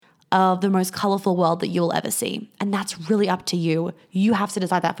of the most colorful world that you will ever see. And that's really up to you. You have to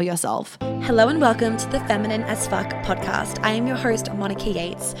decide that for yourself. Hello and welcome to the Feminine as Fuck podcast. I am your host, Monica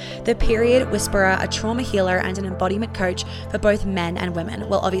Yates, the period whisperer, a trauma healer, and an embodiment coach for both men and women.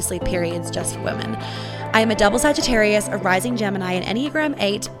 Well, obviously periods just for women. I am a double Sagittarius, a rising Gemini, an Enneagram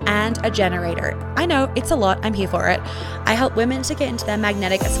 8, and a generator. I know, it's a lot. I'm here for it. I help women to get into their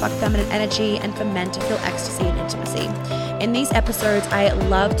magnetic as fuck feminine energy and for men to feel ecstasy and intimacy. In these episodes, I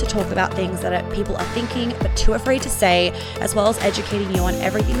love to talk about things that people are thinking but too afraid to say, as well as educating you on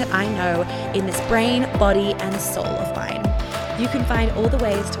everything that I know in this brain, body, and soul of mine. You can find all the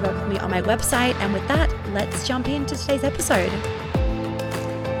ways to work with me on my website. And with that, let's jump into today's episode.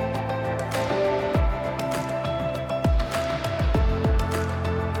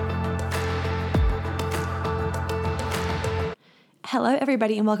 Hello,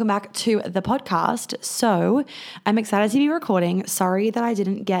 everybody, and welcome back to the podcast. So I'm excited to be recording. Sorry that I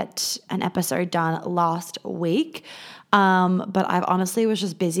didn't get an episode done last week, but I honestly was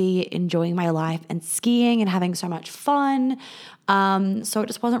just busy enjoying my life and skiing and having so much fun. So it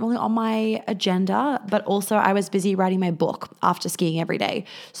just wasn't really on my agenda, but also I was busy writing my book after skiing every day.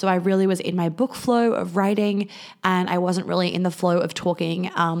 So I really was in my book flow of writing and I wasn't really in the flow of talking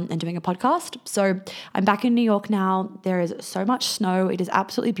and doing a podcast. So I'm back in New York now. There is so much snow. It is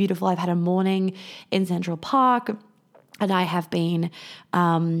absolutely beautiful. I've had a morning in Central Park. And I have been,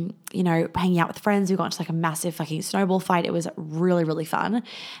 hanging out with friends. We got into like a massive fucking snowball fight. It was really, really fun.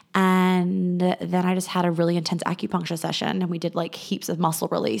 And then I just had a really intense acupuncture session and we did like heaps of muscle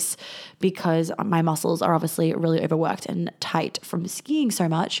release because my muscles are obviously really overworked and tight from skiing so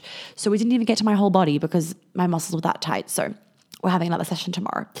much. So we didn't even get to my whole body because my muscles were that tight. So we're having another session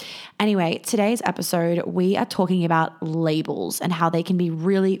tomorrow. Anyway, today's episode, we are talking about labels and how they can be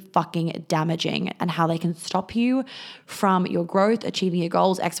really fucking damaging and how they can stop you from your growth, achieving your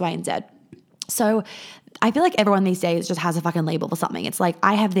goals, X, Y, and Z. So I feel like everyone these days just has a fucking label for something. It's like,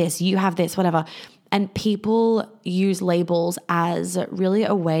 I have this, you have this, whatever. And people use labels as really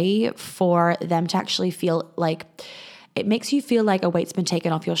a way for them to actually feel like, it makes you feel like a weight's been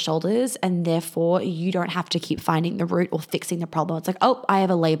taken off your shoulders and therefore you don't have to keep finding the root or fixing the problem. It's like, oh, I have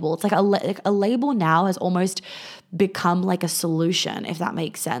a label. It's like a label now has almost become like a solution, if that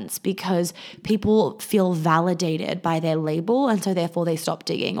makes sense, because people feel validated by their label and so therefore they stop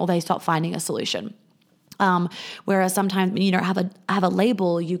digging or they stop finding a solution. Whereas sometimes when you don't have a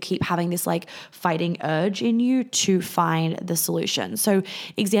label, you keep having this like fighting urge in you to find the solution. So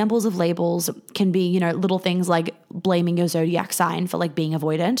examples of labels can be, little things like blaming your zodiac sign for like being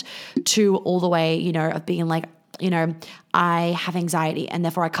avoidant to all the way, of being like, I have anxiety and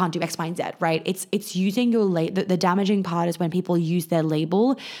therefore I can't do X, Y, and Z, right? It's using your the damaging part is when people use their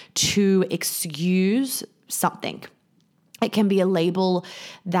label to excuse something. It can be a label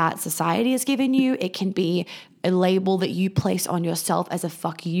that society has given you. It can be a label that you place on yourself as a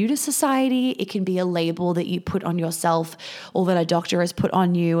fuck you to society. It can be a label that you put on yourself or that a doctor has put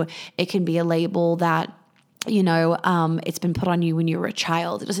on you. It can be a label that it's been put on you when you were a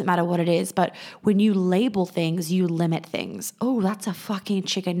child. It doesn't matter what it is, but when you label things, you limit things. Oh, that's a fucking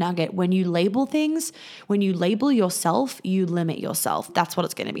chicken nugget. When you label things, when you label yourself, you limit yourself. That's what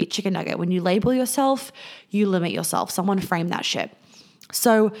it's going to be, chicken nugget. When you label yourself, you limit yourself. Someone frame that shit.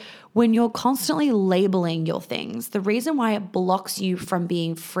 So when you're constantly labeling your things, the reason why it blocks you from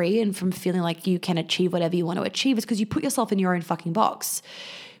being free and from feeling like you can achieve whatever you want to achieve is because you put yourself in your own fucking box.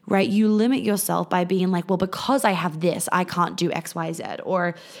 Right? You limit yourself by being like, well, because I have this, I can't do X, Y, Z.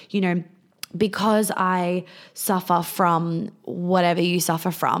 Or, because I suffer from whatever you suffer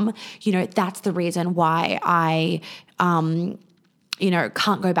from, that's the reason why I,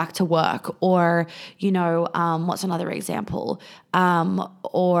 can't go back to work. Or, what's another example?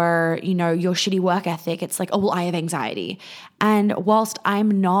 Or, your shitty work ethic. It's like, oh, well, I have anxiety. And whilst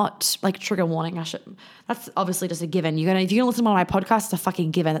I'm not like trigger warning, that's obviously just a given. If you're going to listen to one of my podcasts, it's a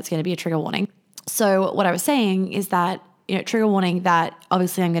fucking given that's going to be a trigger warning. So what I was saying is that, trigger warning that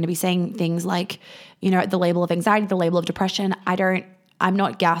obviously I'm going to be saying things like, the label of anxiety, the label of depression. I'm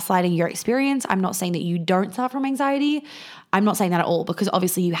not gaslighting your experience. I'm not saying that you don't suffer from anxiety. I'm not saying that at all because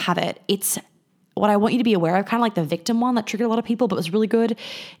obviously you have it. It's what I want you to be aware of, kind of like the victim one that triggered a lot of people, but was really good,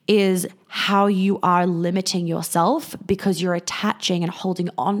 is how you are limiting yourself because you're attaching and holding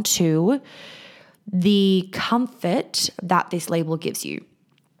on to the comfort that this label gives you.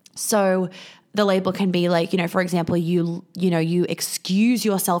 So the label can be like, for example, you excuse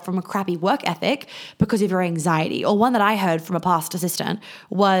yourself from a crappy work ethic because of your anxiety. Or one that I heard from a past assistant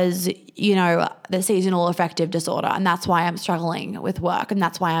was, the seasonal affective disorder. And that's why I'm struggling with work. And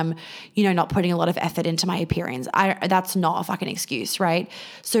that's why I'm, not putting a lot of effort into my appearance. That's not a fucking excuse, right?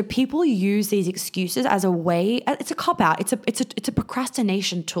 So people use these excuses as a way, it's a cop-out. It's a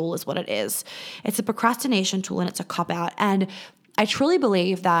procrastination tool is what it is. It's a procrastination tool and it's a cop-out. And I truly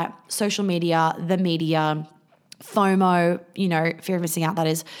believe that social media, the media, FOMO, fear of missing out, that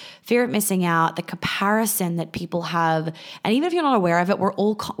is fear of missing out, the comparison that people have. And even if you're not aware of it, we're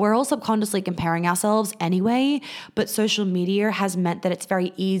all subconsciously comparing ourselves anyway, but social media has meant that it's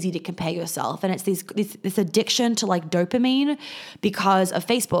very easy to compare yourself. And it's this addiction to like dopamine because of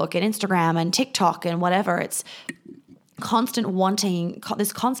Facebook and Instagram and TikTok and whatever. It's constant wanting,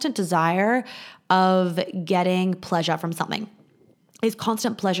 this constant desire of getting pleasure from something. These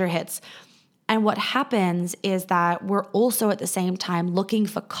constant pleasure hits. And what happens is that we're also at the same time looking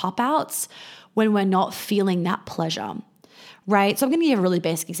for cop-outs when we're not feeling that pleasure, right? So I'm going to give a really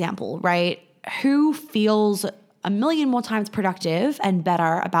basic example, right? Who feels a million more times productive and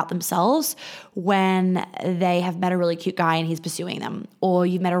better about themselves when they have met a really cute guy and he's pursuing them, or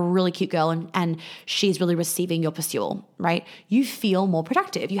you've met a really cute girl and she's really receiving your pursuit, right? You feel more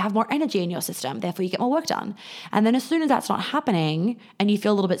productive. You have more energy in your system. Therefore, you get more work done. And then as soon as that's not happening and you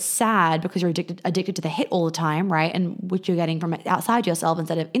feel a little bit sad because you're addicted to the hit all the time, right? And which you're getting from outside yourself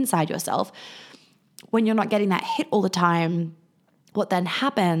instead of inside yourself. When you're not getting that hit all the time, what then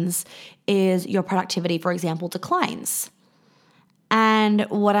happens is your productivity, for example, declines. And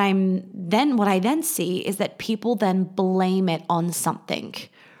what I then see is that people then blame it on something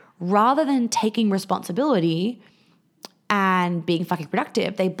rather than taking responsibility and being fucking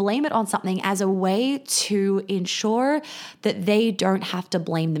productive. They blame it on something as a way to ensure that they don't have to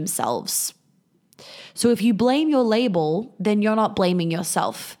blame themselves. So if you blame your label, then you're not blaming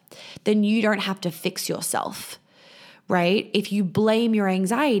yourself. Then you don't have to fix yourself. Right? If you blame your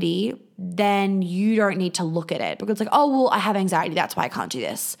anxiety, then you don't need to look at it because it's like, oh, well, I have anxiety. That's why I can't do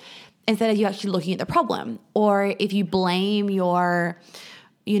this. Instead of you actually looking at the problem. Or if you blame your,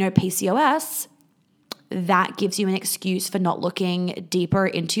 PCOS, that gives you an excuse for not looking deeper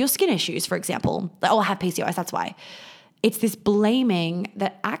into your skin issues, for example. Like, oh, I have PCOS. That's why. It's this blaming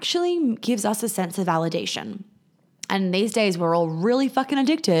that actually gives us a sense of validation. And these days we're all really fucking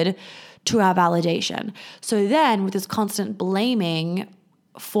addicted to our validation. So then with this constant blaming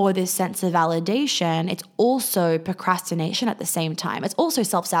for this sense of validation, it's also procrastination at the same time. It's also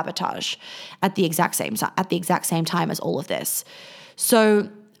self-sabotage at the exact same time as all of this. So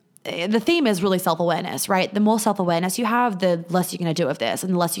the theme is really self-awareness, right? The more self-awareness you have, the less you're going to do of this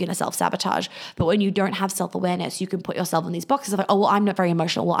and the less you're going to self-sabotage. But when you don't have self-awareness, you can put yourself in these boxes of like, oh, well, I'm not very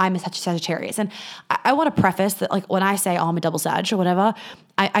emotional. Well, I'm a Sagittarius. And I want to preface that, like, when I say, oh, I'm a double Sag or whatever,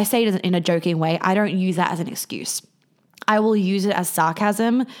 I say it in a joking way. I don't use that as an excuse. I will use it as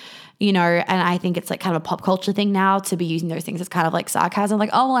sarcasm, and I think it's like kind of a pop culture thing now to be using those things as kind of like sarcasm.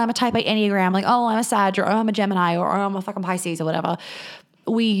 Like, oh, well, I'm a type A Enneagram. Like, oh, I'm a Sag, or oh, I'm a Gemini, or oh, I'm a fucking Pisces or whatever.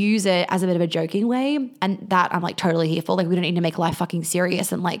 We use it as a bit of a joking way, and that I'm like totally here for. Like, we don't need to make life fucking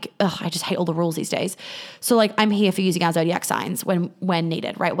serious and like, I just hate all the rules these days. So like, I'm here for using our zodiac signs when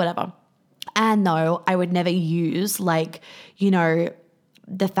needed, right? Whatever. And no, I would never use like,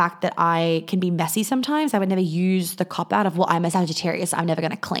 the fact that I can be messy sometimes. I would never use the cop-out of, well, I'm a Sagittarius, I'm never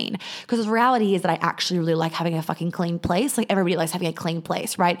going to clean. Because the reality is that I actually really like having a fucking clean place. Like, everybody likes having a clean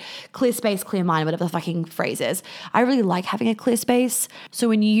place, right? Clear space, clear mind, whatever the fucking phrase is. I really like having a clear space. So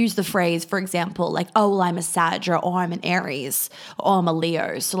when you use the phrase, for example, like, oh, well, I'm a Sag, or oh, I'm an Aries, or I'm a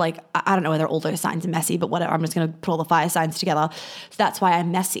Leo. So like, I don't know whether all those signs are messy, but whatever. I'm just going to put all the fire signs together. So that's why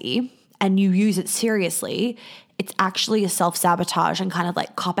I'm messy. And you use it seriously, it's actually a self-sabotage and kind of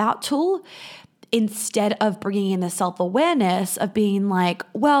like cop-out tool, instead of bringing in the self-awareness of being like,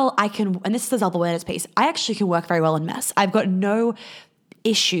 well, I can, and this is the self-awareness piece, I actually can work very well in mess. I've got no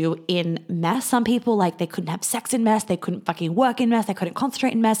issue in mess. Some people, like, they couldn't have sex in mess, they couldn't fucking work in mess, they couldn't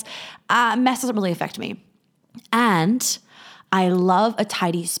concentrate in mess. Mess doesn't really affect me. And I love a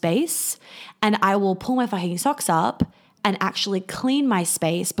tidy space, and I will pull my fucking socks up and actually clean my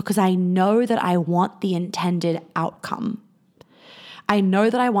space because I know that I want the intended outcome. I know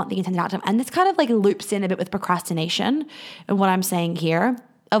that I want the intended outcome. And this kind of like loops in a bit with procrastination and what I'm saying here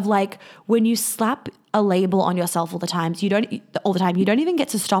of like, when you slap a label on yourself all the time, you don't even get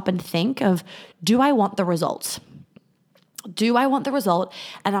to stop and think of, do I want the result? Do I want the result?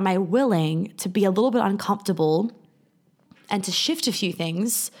 And am I willing to be a little bit uncomfortable and to shift a few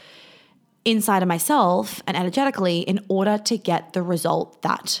things inside of myself and energetically in order to get the result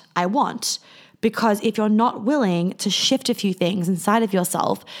that I want. Because if you're not willing to shift a few things inside of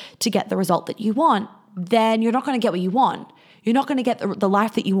yourself to get the result that you want, then you're not going to get what you want. You're not going to get the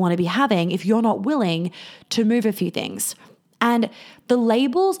life that you want to be having if you're not willing to move a few things. And the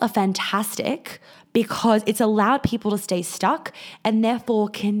labels are fantastic because it's allowed people to stay stuck and therefore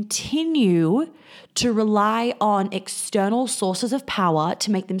continue to rely on external sources of power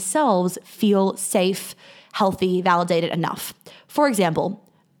to make themselves feel safe, healthy, validated enough. For example,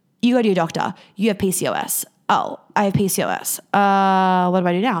 you go to your doctor, you have PCOS. Oh, I have PCOS. What do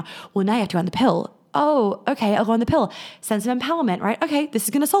I do now? Well, now you have to go on the pill. Oh, okay, I'll go on the pill. Sense of empowerment, right? Okay, this is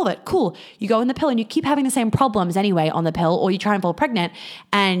going to solve it. Cool. You go on the pill and you keep having the same problems anyway on the pill, or you try and fall pregnant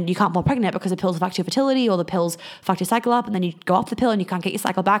and you can't fall pregnant because the pills fucked your fertility or the pills fucked your cycle up, and then you go off the pill and you can't get your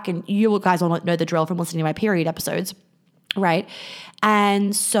cycle back, and you guys all know the drill from listening to my period episodes, right?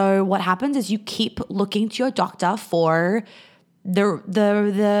 And so what happens is you keep looking to your doctor for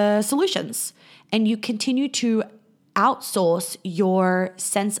the solutions, and you continue to outsource your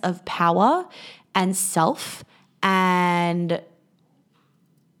sense of power and self and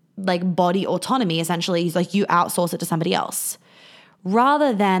like body autonomy. Essentially, is like you outsource it to somebody else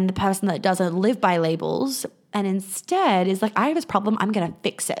rather than the person that doesn't live by labels and instead is like, I have this problem, I'm going to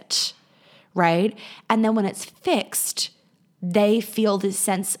fix it, right? And then when it's fixed, they feel this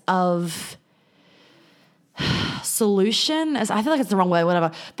sense of solution. As I feel like it's the wrong way,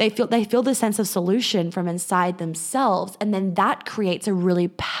 whatever. They feel this sense of solution from inside themselves. And then that creates a really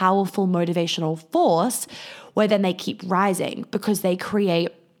powerful motivational force where then they keep rising because they create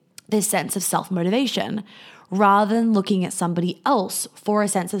this sense of self-motivation rather than looking at somebody else for a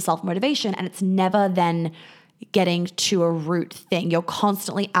sense of self-motivation. And it's never then getting to a root thing. You're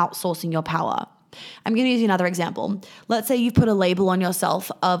constantly outsourcing your power. I'm going to use another example. Let's say you put a label on yourself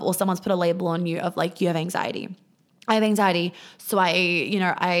or someone's put a label on you of like, you have anxiety. I have anxiety, so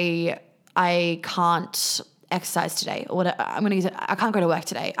I can't exercise today, or whatever. I'm going to use it. I can't go to work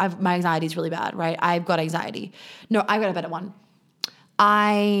today. My anxiety is really bad, right? I've got anxiety. No, I've got a better one.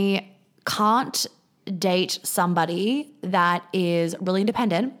 I can't date somebody that is really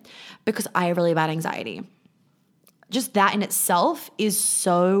independent because I have really bad anxiety. Just that in itself is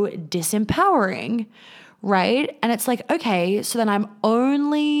so disempowering, right? And it's like, okay, so then I'm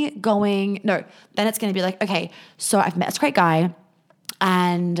only going, no, then it's going to be like, okay, so I've met this great guy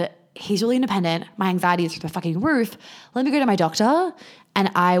and he's really independent. My anxiety is through the fucking roof. Let me go to my doctor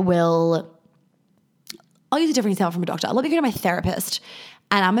and I'll use a different example from a doctor. Let me go to my therapist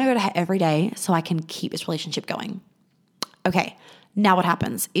and I'm going to go to her every day so I can keep this relationship going. Okay, now what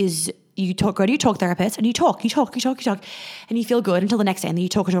happens is you go to your talk therapist and you talk, and you feel good until the next day. And then you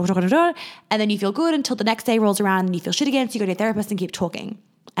talk, and then you feel good until the next day rolls around and you feel shit again. So you go to your therapist and keep talking.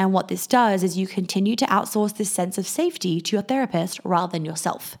 And what this does is you continue to outsource this sense of safety to your therapist rather than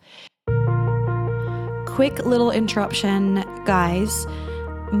yourself. Quick little interruption, guys.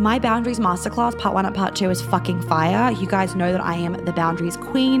 My Boundaries Masterclass, part 1 and part 2 is fucking fire. You guys know that I am the boundaries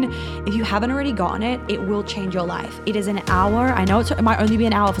queen. If you haven't already gotten it, it will change your life. It is an hour. I know it might only be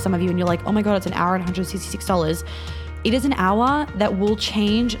an hour for some of you and you're like, oh my God, it's an hour and $166. It is an hour that will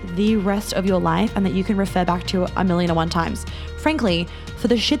change the rest of your life and that you can refer back to 1,000,001 times. Frankly, for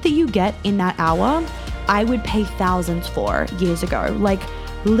the shit that you get in that hour, I would pay thousands for years ago. Like,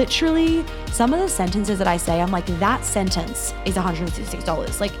 literally, some of the sentences that I say, I'm like, that sentence is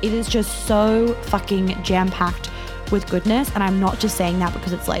 $166. Like, it is just so fucking jam-packed with goodness. And I'm not just saying that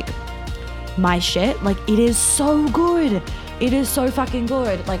because it's like my shit. Like, it is so good. It is so fucking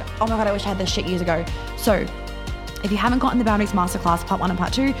good. Like, oh my God, I wish I had this shit years ago. So if you haven't gotten the Boundaries Masterclass, part 1 and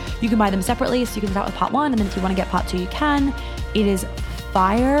part 2, you can buy them separately. So you can start with part 1. And then if you want to get part 2, you can. It is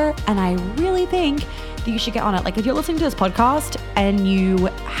fire. And I really think that you should get on it. Like, if you're listening to this podcast and you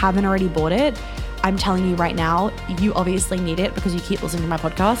haven't already bought it, I'm telling you right now, you obviously need it because you keep listening to my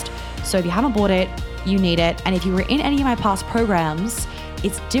podcast. So if you haven't bought it, you need it. And if you were in any of my past programs,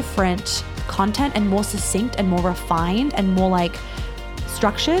 it's different content and more succinct and more refined and more like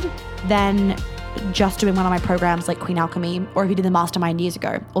structured than just doing one of my programs like Queen Alchemy, or if you did the mastermind years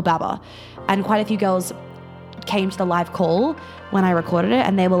ago, or Baba. And quite a few girls came to the live call when I recorded it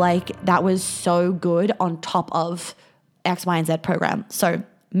and they were like, that was so good on top of X, Y, and Z program. So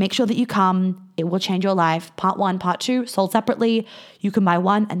make sure that you come. It will change your life. Part 1, part 2, sold separately. You can buy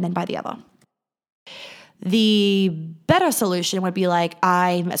one and then buy the other. The better solution would be like,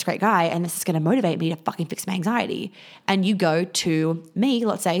 I met this great guy and this is going to motivate me to fucking fix my anxiety. And you go to me,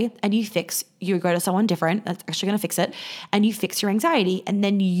 let's say, and you go to someone different that's actually going to fix it, and you fix your anxiety. And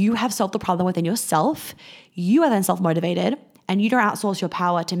then you have solved the problem within yourself. You are then self-motivated and you don't outsource your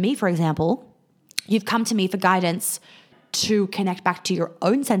power to me, for example, you've come to me for guidance to connect back to your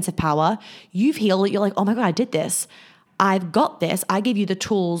own sense of power. You've healed it. You're like, oh my God, I did this. I've got this. I give you the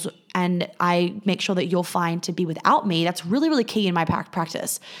tools and I make sure that you're fine to be without me. That's really, really key in my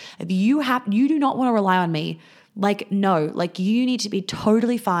practice. If you do not want to rely on me, no, you need to be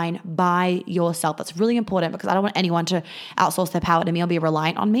totally fine by yourself. That's really important because I don't want anyone to outsource their power to me or be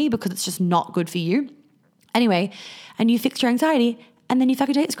reliant on me because it's just not good for you. Anyway, and you fix your anxiety and then you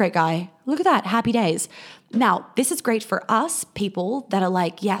fucking date this great guy. Look at that, happy days. Now, this is great for us people that are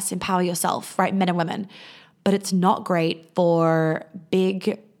like, yes, empower yourself, right? Men and women. But it's not great for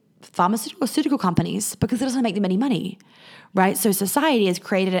big pharmaceutical companies because it doesn't make them any money, right? So society has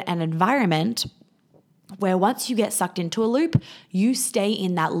created an environment where once you get sucked into a loop, you stay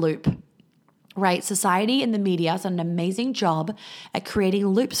in that loop, right? Society and the media has done an amazing job at creating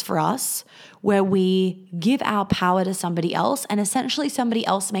loops for us where we give our power to somebody else and essentially somebody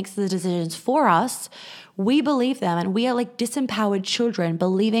else makes the decisions for us. We believe them and we are like disempowered children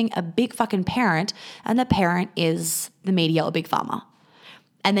believing a big fucking parent and the parent is the media or big pharma.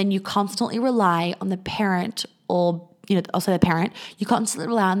 And then you constantly rely on the parent or, also the parent, you constantly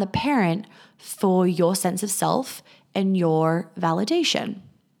rely on the parent for your sense of self and your validation,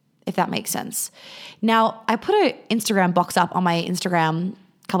 if that makes sense. Now, I put an Instagram box up on my Instagram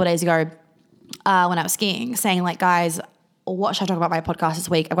a couple of days ago when I was skiing saying like, guys, what should I talk about my podcast this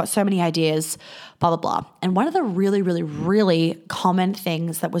week? I've got so many ideas, blah, blah, blah. And one of the really, really, really common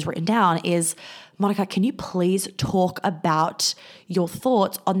things that was written down is, Monica, can you please talk about your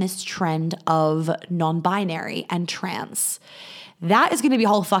thoughts on this trend of non-binary and trans? That is going to be a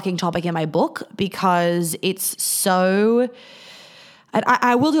whole fucking topic in my book because it's so...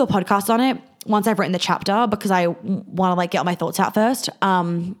 I will do a podcast on it once I've written the chapter because I want to get all my thoughts out first.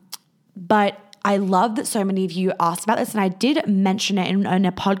 But I love that so many of you asked about this, and I did mention it in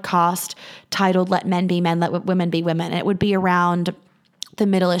a podcast titled Let Men Be Men, Let Women Be Women. And it would be around the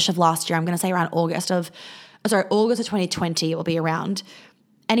middle-ish of last year. I'm going to say around August of 2020 it will be around.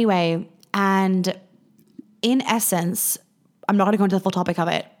 Anyway, and in essence, I'm not going to go into the full topic of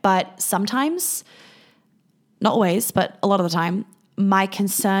it, but sometimes, not always, but a lot of the time, my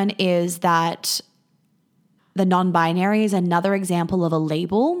concern is that the non-binary is another example of a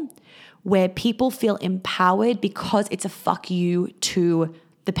label where people feel empowered because it's a fuck you to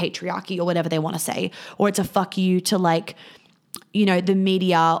the patriarchy or whatever they want to say, or it's a fuck you to the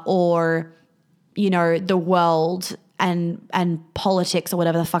media or, the world and politics or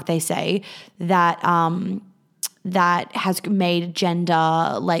whatever the fuck they say that has made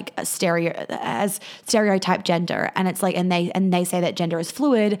gender as stereotyped gender. And it's and they say that gender is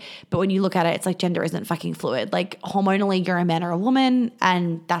fluid, but when you look at it, it's gender isn't fucking fluid. Hormonally, you're a man or a woman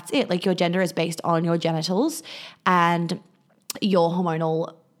and that's it. Your gender is based on your genitals and your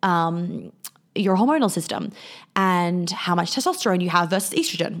hormonal system and how much testosterone you have versus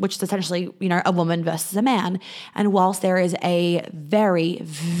estrogen, which is essentially, a woman versus a man. And whilst there is a very,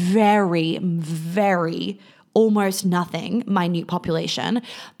 very, very almost nothing minute population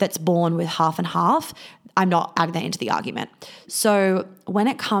that's born with half and half, I'm not adding that into the argument. So when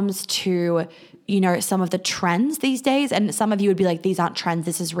it comes to, some of the trends these days, and some of you would be like, these aren't trends,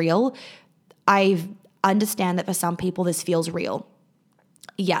 this is real. I understand that for some people this feels real.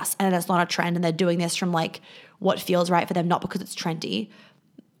 Yes, and it's not a trend and they're doing this from what feels right for them, not because it's trendy.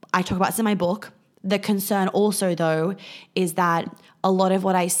 I talk about this in my book. The concern also, though, is that a lot of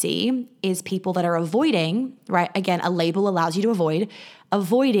what I see is people that are avoiding, right? Again, a label allows you to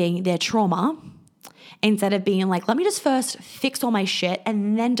avoiding their trauma instead of being let me just first fix all my shit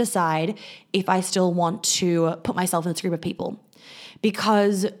and then decide if I still want to put myself in this group of people.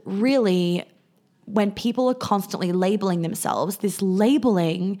 Because really, when people are constantly labeling themselves, this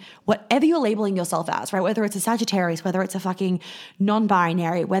labeling, whatever you're labeling yourself as, right? Whether it's a Sagittarius, whether it's a fucking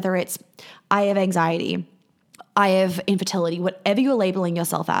non-binary, whether it's I have anxiety, I have infertility, whatever you're labeling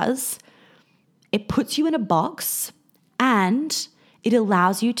yourself as, it puts you in a box and it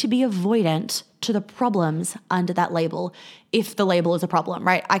allows you to be avoidant to the problems under that label, if the label is a problem,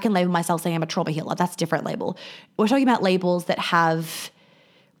 right? I can label myself saying I'm a trauma healer. That's a different label. We're talking about labels that have...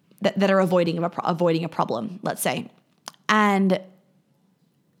 that are avoiding a problem, let's say. And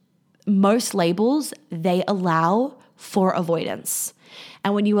most labels, they allow for avoidance.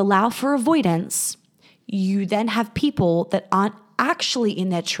 And when you allow for avoidance, you then have people that aren't actually in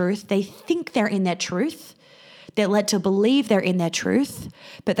their truth. They think they're in their truth. They're led to believe they're in their truth,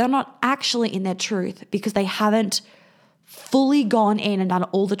 but they're not actually in their truth because they haven't fully gone in and done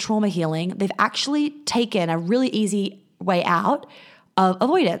all the trauma healing. They've actually taken a really easy way out of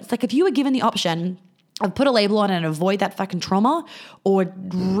avoidance. If you were given the option put a label on it and avoid that fucking trauma, or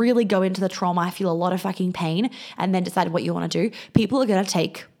really go into the trauma, feel a lot of fucking pain, and then decide what you want to do. People are going to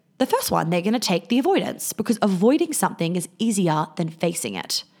take the first one. They're going to take the avoidance, because avoiding something is easier than facing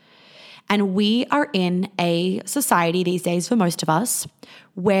it. And we are in a society these days, for most of us,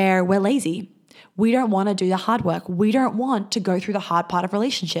 where we're lazy. We don't want to do the hard work. We don't want to go through the hard part of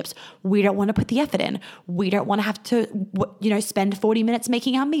relationships. We don't want to put the effort in. We don't want to have to, spend 40 minutes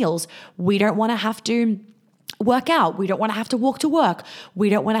making our meals. We don't want to have to work out. We don't want to have to walk to work. We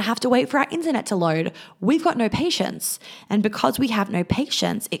don't want to have to wait for our internet to load. We've got no patience. And because we have no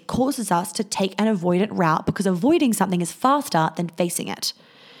patience, it causes us to take an avoidant route, because avoiding something is faster than facing it.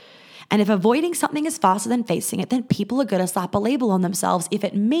 And if avoiding something is faster than facing it, then people are going to slap a label on themselves if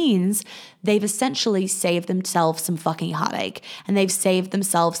it means they've essentially saved themselves some fucking heartache, and they've saved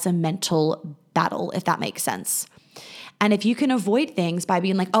themselves some mental battle, if that makes sense. And if you can avoid things by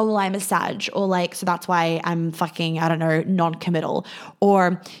being like, oh, well, I'm a Sag, or like, so that's why I'm fucking, I don't know, non-committal,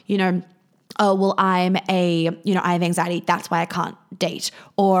 or, oh, well, I have anxiety, that's why I can't date,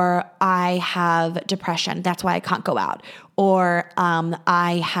 or I have depression, that's why I can't go out, or and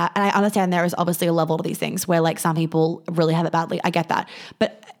I understand there is obviously a level to these things where like some people really have it badly. I get that.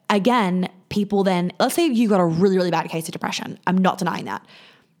 But again, people then, let's say you got a really, really bad case of depression. I'm not denying that.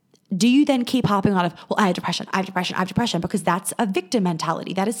 Do you then keep harping on, well, I have depression, because that's a victim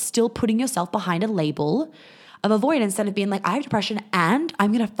mentality. That is still putting yourself behind a label of avoidance, instead of being like, I have depression and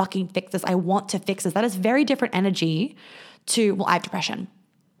I'm going to fucking fix this. I want to fix this. That is very different energy to, well, I have depression.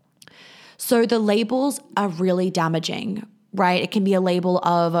 So the labels are really damaging, right? It can be a label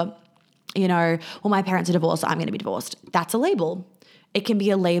of, well, my parents are divorced, so I'm going to be divorced. That's a label. It can be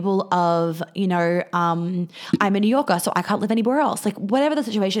a label of, I'm a New Yorker, so I can't live anywhere else. Like whatever the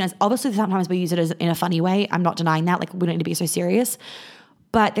situation is, obviously sometimes we use it as in a funny way. I'm not denying that. Like we don't need to be so serious.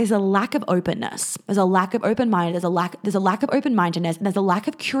 But there's a lack of openness. There's a lack of open-mindedness. There's a lack of open-mindedness, and there's a lack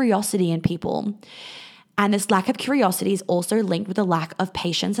of curiosity in people. And this lack of curiosity is also linked with a lack of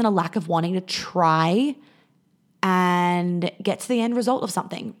patience and a lack of wanting to try and get to the end result of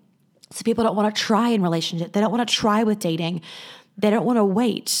something. So people don't want to try in relationships. They don't want to try with dating. They don't want to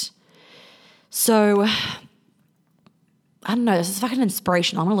wait. So I don't know. This is fucking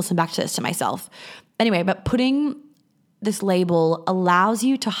inspirational. I'm going to listen back to this to myself. Anyway, but putting this label allows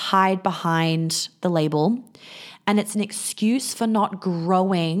you to hide behind the label, and it's an excuse for not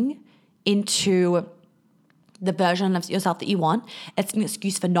growing into the version of yourself that you want. It's an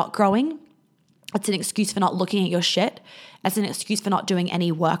excuse for not growing. It's an excuse for not looking at your shit. It's an excuse for not doing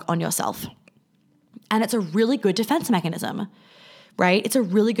any work on yourself. And it's a really good defense mechanism, right? It's a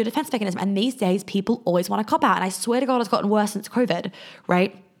really good defense mechanism. And these days, people always want to cop out. And I swear to God, it's gotten worse since COVID,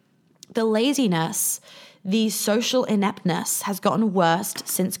 right? The laziness, the social ineptness has gotten worse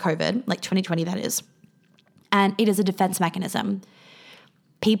since COVID, like 2020 that is. And it is a defense mechanism.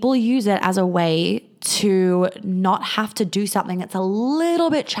 People use it as a way to not have to do something that's a little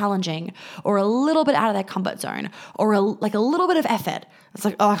bit challenging or a little bit out of their comfort zone or a little bit of effort. It's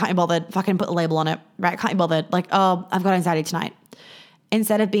like, oh, I can't be bothered. Fucking put the label on it, right? I can't be bothered. Like, oh, I've got anxiety tonight.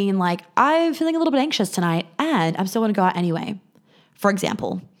 Instead of being like, I'm feeling a little bit anxious tonight and I'm still going to go out anyway, for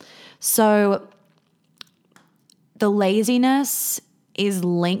example. So the laziness is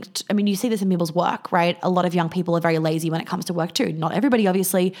linked. I mean, you see this in people's work, right? A lot of young people are very lazy when it comes to work too. Not everybody,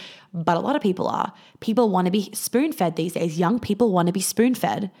 obviously, but a lot of people are. People want to be spoon-fed these days. Young people want to be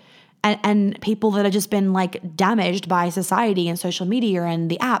spoon-fed. And people that have just been like damaged by society and social media and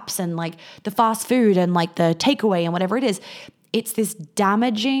the apps and like the fast food and like the takeaway and whatever it is. It's this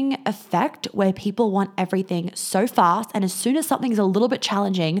damaging effect where people want everything so fast. And as soon as something's a little bit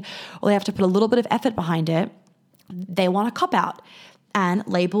challenging or they have to put a little bit of effort behind it, they want to cop out. And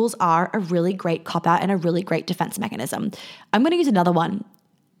labels are a really great cop-out and a really great defense mechanism. I'm going to use another one.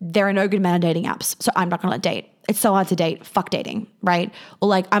 There are no good men on dating apps, so I'm not going to let date. It's so hard to date. Fuck dating, right? Or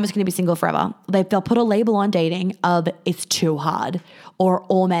like, I'm just going to be single forever. They'll put a label on dating of it's too hard or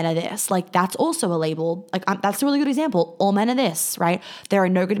all men are this. Like that's also a label. Like that's a really good example. All men are this, right? There are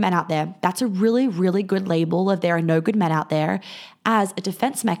no good men out there. That's a really, really good label of there are no good men out there as a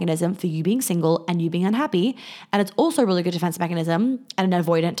defense mechanism for you being single and you being unhappy. And it's also a really good defense mechanism and an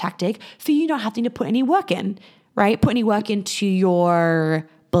avoidant tactic for you not having to put any work in, right? Put any work into your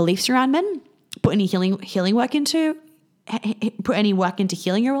beliefs around men, put any healing work into, put any work into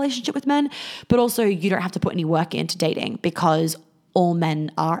healing your relationship with men, but also you don't have to put any work into dating because all men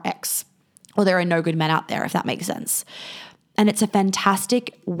are X, or there are no good men out there, if that makes sense. And it's a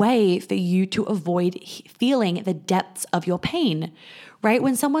fantastic way for you to avoid feeling the depths of your pain, right?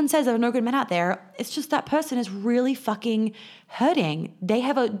 When someone says there are no good men out there, it's just that person is really fucking hurting. They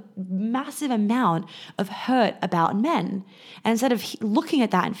have a massive amount of hurt about men. And instead of looking at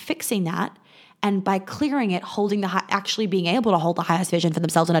that and fixing that, and by clearing it, actually being able to hold the highest vision for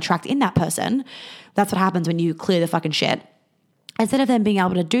themselves and attract in that person, that's what happens when you clear the fucking shit. Instead of them being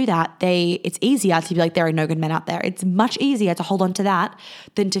able to do that, it's easier to be like, there are no good men out there. It's much easier to hold on to that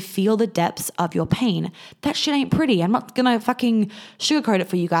than to feel the depths of your pain. That shit ain't pretty. I'm not gonna fucking sugarcoat it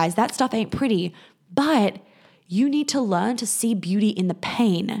for you guys. That stuff ain't pretty. But you need to learn to see beauty in the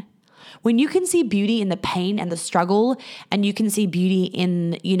pain. When you can see beauty in the pain and the struggle, and you can see beauty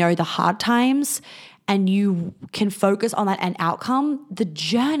in, the hard times, and you can focus on that end outcome, the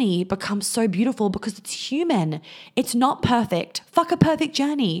journey becomes so beautiful because it's human. It's not perfect. Fuck a perfect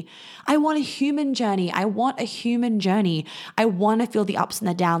journey. I want a human journey. I want a human journey. I want to feel the ups and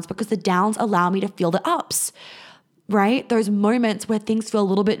the downs because the downs allow me to feel the ups, right? Those moments where things feel a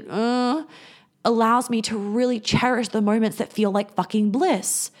little bit, allows me to really cherish the moments that feel like fucking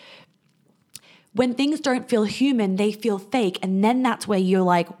bliss. When things don't feel human, they feel fake. And then that's where you're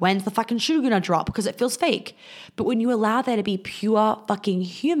like, when's the fucking shoe gonna drop? Because it feels fake. But when you allow there to be pure fucking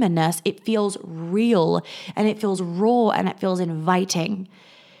humanness, it feels real and it feels raw and it feels inviting.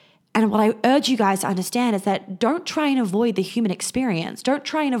 And what I urge you guys to understand is that don't try and avoid the human experience. Don't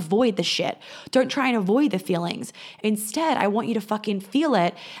try and avoid the shit. Don't try and avoid the feelings. Instead, I want you to fucking feel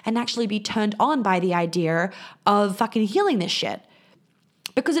it and actually be turned on by the idea of fucking healing this shit.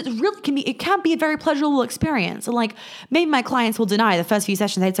 Because it can be a very pleasurable experience. And like, maybe my clients will deny the first few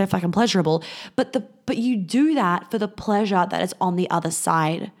sessions, they're so fucking pleasurable. But you do that for the pleasure that is on the other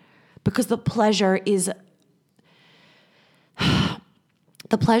side. Because the pleasure is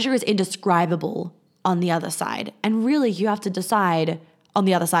indescribable on the other side. And really you have to decide on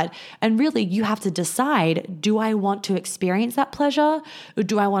the other side. And really you have to decide, do I want to experience that pleasure? Or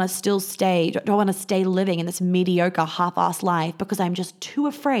do I want to stay living in this mediocre half-assed life because I'm just too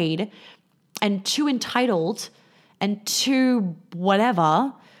afraid and too entitled and too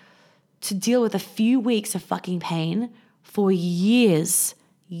whatever to deal with a few weeks of fucking pain for years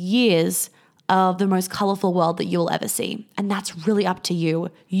of the most colorful world that you'll ever see. And that's really up to you.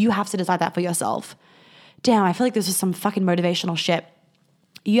 You have to decide that for yourself. Damn, I feel like this is some fucking motivational shit.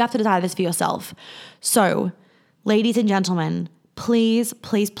 You have to decide this for yourself. So, ladies and gentlemen, please,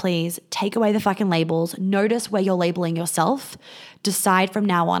 please, please take away the fucking labels. Notice where you're labeling yourself. Decide from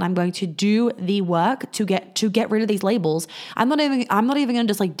now on, I'm going to do the work to get rid of these labels. I'm not even going to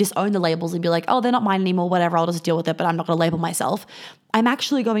just like disown the labels and be like, oh, they're not mine anymore, whatever, I'll just deal with it, but I'm not going to label myself. I'm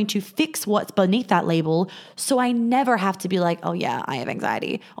actually going to fix what's beneath that label so I never have to be like, oh yeah, I have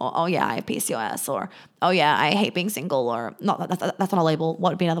anxiety, or oh yeah, I have PCOS, or oh yeah, I hate being single, or not, that's not a label.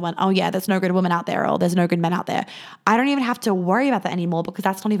 What would be another one? Oh yeah, there's no good women out there, or there's no good men out there. I don't even have to worry about that anymore because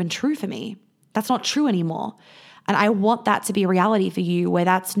that's not even true for me. That's not true anymore. And I want that to be a reality for you where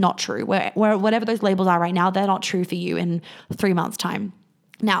that's not true, where whatever those labels are right now, they're not true for you in 3 months' time.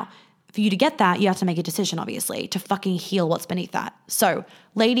 Now, for you to get that, you have to make a decision, obviously, to fucking heal what's beneath that. So,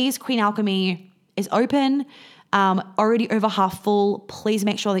 ladies, Queen Alchemy is open, already over half full. Please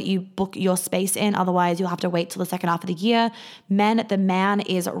make sure that you book your space in. Otherwise, you'll have to wait till the second half of the year. Men, the man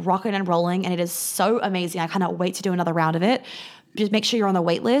is rocking and rolling, and it is so amazing. I cannot wait to do another round of it. Just make sure you're on the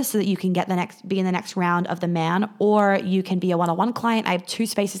wait list so that you can be in the next round of the man, or you can be a one-on-one client. I have 2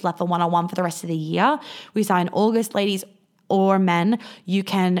 spaces left for one-on-one for the rest of the year. We start in August, ladies or men. You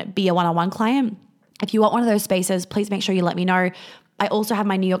can be a one-on-one client. If you want one of those spaces, please make sure you let me know. I also have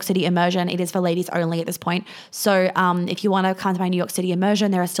my New York City immersion. It is for ladies only at this point. So if you want to come to my New York City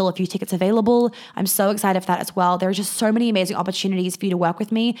immersion, there are still a few tickets available. I'm so excited for that as well. There are just so many amazing opportunities for you to work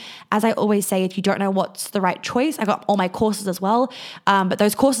with me. As I always say, if you don't know what's the right choice, I got all my courses as well. But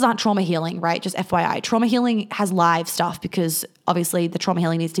those courses aren't trauma healing, right? Just FYI. Trauma healing has live stuff because obviously the trauma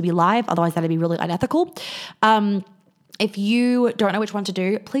healing needs to be live. Otherwise that'd be really unethical. If you don't know which one to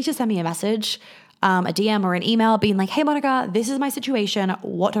do, please just send me a message, a DM or an email being like, hey, Monica, this is my situation.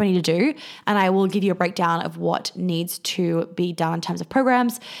 What do I need to do? And I will give you a breakdown of what needs to be done in terms of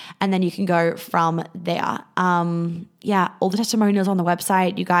programs. And then you can go from there. All the testimonials on the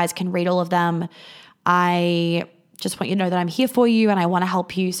website, you guys can read all of them. I just want you to know that I'm here for you and I want to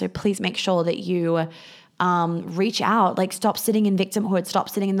help you. So please make sure that you reach out. Like, stop sitting in victimhood, stop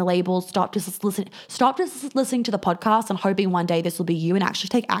sitting in the labels, stop just listening to the podcast and hoping one day this will be you, and actually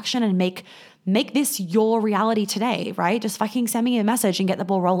take action and make this your reality today, right? Just fucking send me a message and get the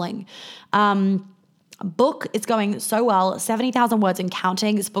ball rolling. Book is going so well, 70,000 words and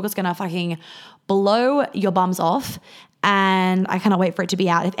counting. This book is going to fucking blow your bums off. and I cannot wait for it to be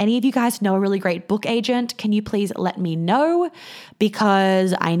out. If any of you guys know a really great book agent, can you please let me know,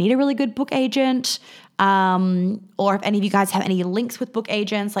 because I need a really good book agent. Or if any of you guys have any links with book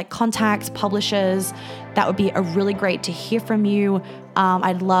agents, like contacts, publishers, that would be a really great to hear from you.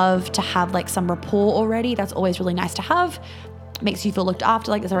 I'd love to have like some rapport already. That's always really nice to have. Makes you feel looked after,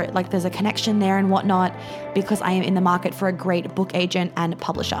 like there's a connection there and whatnot, because I am in the market for a great book agent and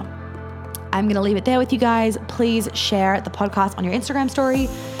publisher. I'm going to leave it there with you guys. Please share the podcast on your Instagram story.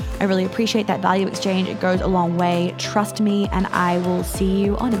 I really appreciate that value exchange. It goes a long way. Trust me, and I will see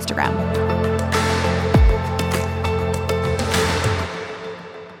you on Instagram.